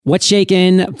What's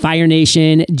shaking, Fire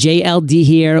Nation? JLD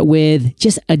here with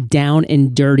just a down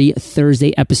and dirty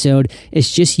Thursday episode.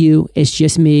 It's just you, it's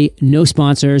just me, no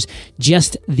sponsors,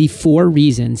 just the 4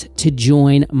 reasons to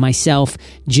join myself,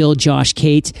 Jill, Josh,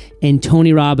 Kate, and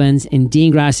Tony Robbins and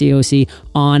Dean Graziosi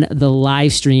on the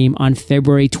live stream on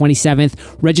February 27th.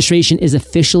 Registration is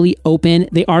officially open.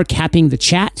 They are capping the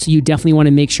chat, so you definitely want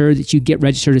to make sure that you get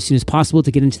registered as soon as possible to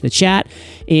get into the chat.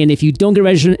 And if you don't get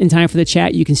registered in time for the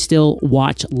chat, you can still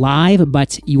watch live,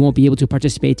 but you won't be able to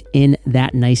participate in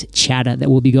that nice chatter that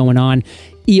will be going on.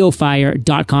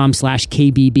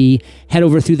 eofire.com/KBB. Head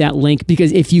over through that link,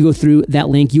 because if you go through that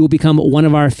link, you will become one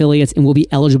of our affiliates and will be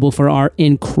eligible for our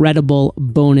incredible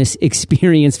bonus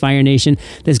experience, Fire Nation,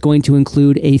 that's going to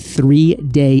include a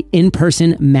 3-day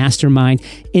in-person mastermind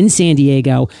in San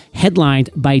Diego, headlined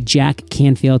by Jack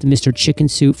Canfield, Mr. Chicken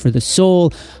Soup for the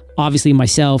Soul. Obviously,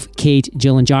 myself, Kate,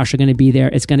 Jill, and Josh are going to be there.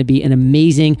 It's going to be an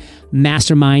amazing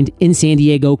mastermind in San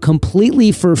Diego,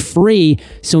 completely for free.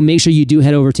 So make sure you do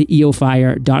head over to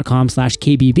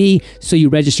eofire.com/KBB so you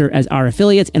register as our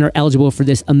affiliates and are eligible for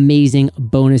this amazing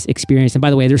bonus experience. And by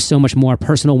the way, there's so much more: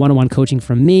 personal one-on-one coaching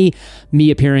from me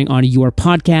appearing on your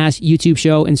podcast, YouTube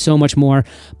show, and so much more.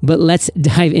 But let's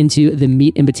dive into the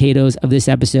meat and potatoes of this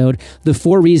episode. The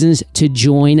 4 reasons to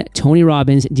join Tony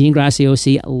Robbins, Dean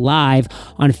Graziosi live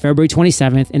on February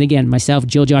 27th. And again, myself,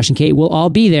 Jill, Josh, and Kate will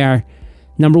all be there.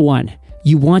 Number 1,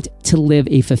 you want to live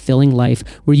a fulfilling life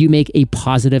where you make a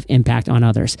positive impact on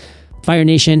others. Fire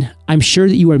Nation, I'm sure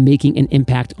that you are making an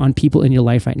impact on people in your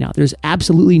life right now. There's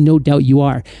absolutely no doubt you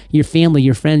are. Your family,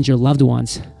 your friends, your loved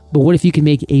ones. But what if you can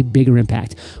make a bigger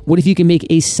impact? What if you can make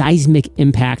a seismic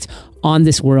impact on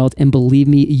this world? And believe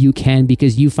me, you can,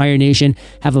 because you, Fire Nation,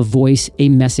 have a voice, a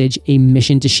message, a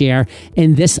mission to share.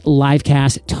 In this live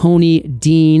cast, Tony,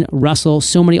 Dean, Russell,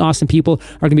 so many awesome people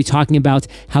are going to be talking about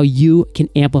how you can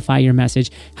amplify your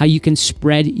message, how you can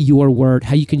spread your word,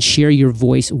 how you can share your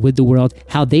voice with the world,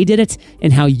 how they did it,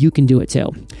 and how you can do it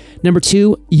too. Number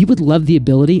 2, you would love the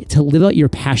ability to live out your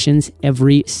passions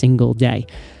every single day.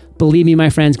 Believe me, my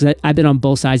friends, because I've been on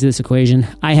both sides of this equation.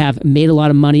 I have made a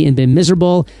lot of money and been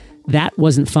miserable. That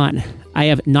wasn't fun. I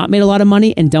have not made a lot of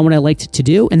money and done what I liked to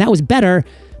do, and that was better,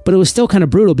 but it was still kind of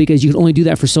brutal because you can only do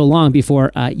that for so long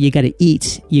before you got to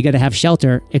eat, you got to have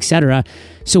shelter, etc.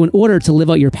 So in order to live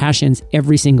out your passions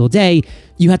every single day,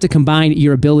 you have to combine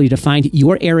your ability to find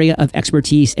your area of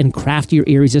expertise and craft your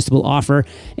irresistible offer.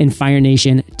 In Fire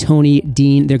Nation, Tony,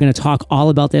 Dean, they're going to talk all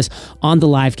about this on the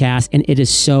live cast, and it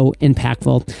is so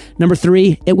impactful. Number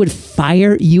 3, it would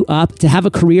fire you up to have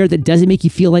a career that doesn't make you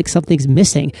feel like something's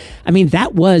missing. I mean,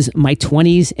 that was my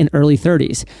 20s and early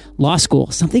 30s. Law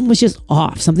school, something was just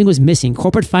off. Something was missing.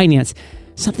 Corporate finance,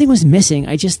 something was missing.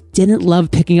 I just didn't love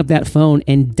picking up that phone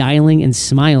and dialing and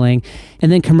smiling.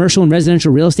 And then commercial and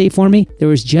residential real estate for me, there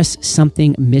was just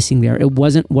something missing there. It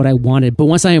wasn't what I wanted. But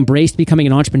once I embraced becoming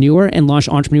an entrepreneur and launched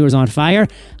Entrepreneurs on Fire,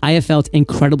 I have felt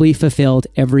incredibly fulfilled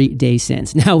every day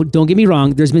since. Now, don't get me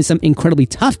wrong, there's been some incredibly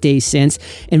tough days since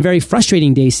and very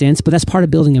frustrating days since, but that's part of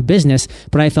building a business.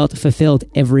 But I felt fulfilled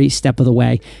every step of the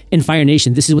way. In Fire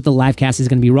Nation, this is what the live cast is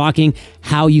going to be rocking: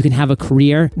 how you can have a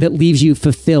career that leaves you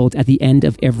fulfilled at the end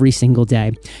of every single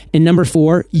day. And number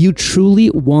 4, you truly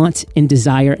want and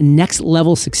desire next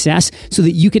level success so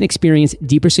that you can experience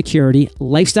deeper security,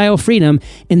 lifestyle freedom,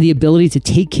 and the ability to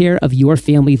take care of your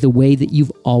family the way that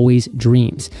you've always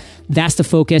dreamed. That's the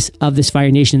focus of this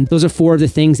Fire Nation. Those are 4 of the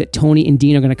things that Tony and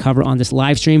Dean are going to cover on this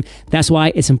live stream. That's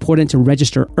why it's important to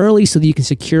register early so that you can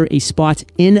secure a spot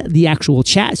in the actual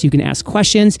chat so you can ask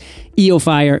questions.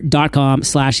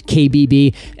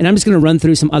 eofire.com/KBB. And I'm just going to run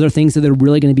through some other things that they're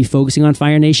really going to be focusing on,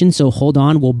 Fire Nation. So hold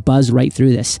on, we'll buzz right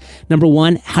through this. Number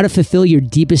 1, how to fulfill your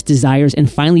deepest desires and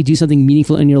finally do something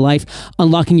meaningful in your life,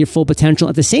 unlocking your full potential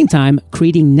at the same time,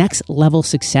 creating next level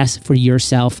success for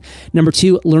yourself. Number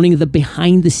 2, learning the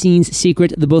behind the scenes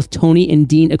secret that both Tony and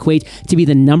Dean equate to be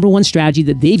the number 1 strategy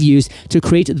that they've used to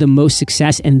create the most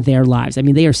success in their lives. I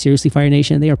mean, they are seriously, Fire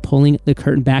Nation, they are pulling the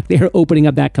curtain back. They are opening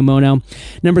up that kimono.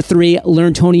 Number 3,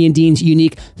 learn Tony and Dean's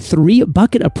unique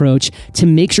 3-bucket approach to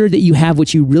make sure that you have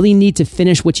what you really need to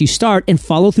finish what you start and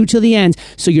follow through to the end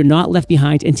so you're not left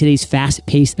behind in today's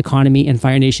fast-paced economy. And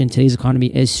Fire Nation, today's economy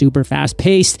is super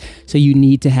fast-paced, so you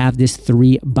need to have this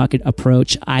 3-bucket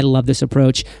approach. I love this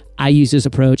approach. I use this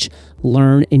approach.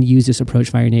 Learn and use this approach,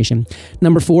 Fire Nation.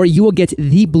 Number 4, you will get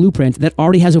the blueprint that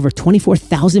already has over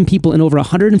 24,000 people in over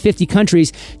 150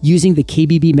 countries using the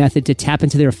KBB method to tap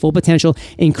into their full potential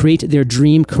and create their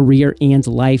dream career and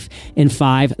life. And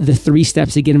 5, the 3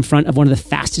 steps to get in front of one of the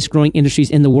fastest growing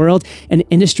industries in the world, an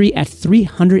industry at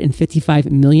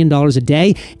 $355 million a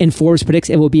day. And Forbes predicts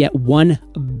it will be at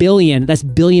 $1 billion. That's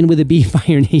billion with a B,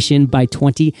 Fire Nation, by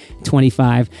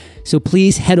 2025. So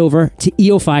please head over to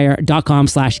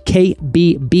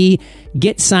eofire.com/KBB.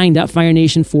 Get signed up, Fire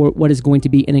Nation, for what is going to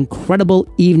be an incredible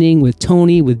evening with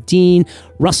Tony, with Dean.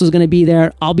 Russell's going to be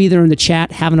there. I'll be there in the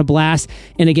chat having a blast.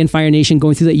 And again, Fire Nation,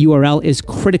 going through that URL is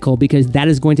critical because that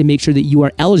is going to make sure that you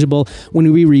are eligible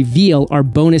when we reveal our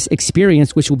bonus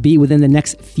experience, which will be within the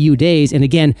next few days. And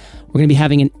again, we're going to be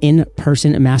having an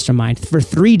in-person mastermind for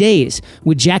 3 days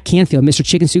with Jack Canfield, Mr.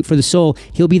 Chicken Soup for the Soul.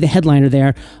 He'll be the headliner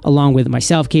there, along with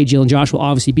myself, Kay, Jill, and Josh will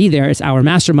obviously be there. It's our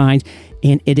mastermind,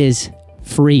 and it is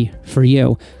free for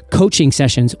you. Coaching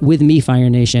sessions with me, Fire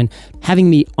Nation, having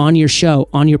me on your show,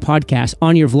 on your podcast,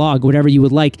 on your vlog, whatever you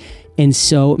would like, and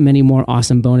so many more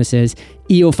awesome bonuses.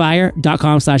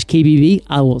 eofire.com/KBB.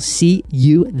 I will see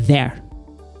you there.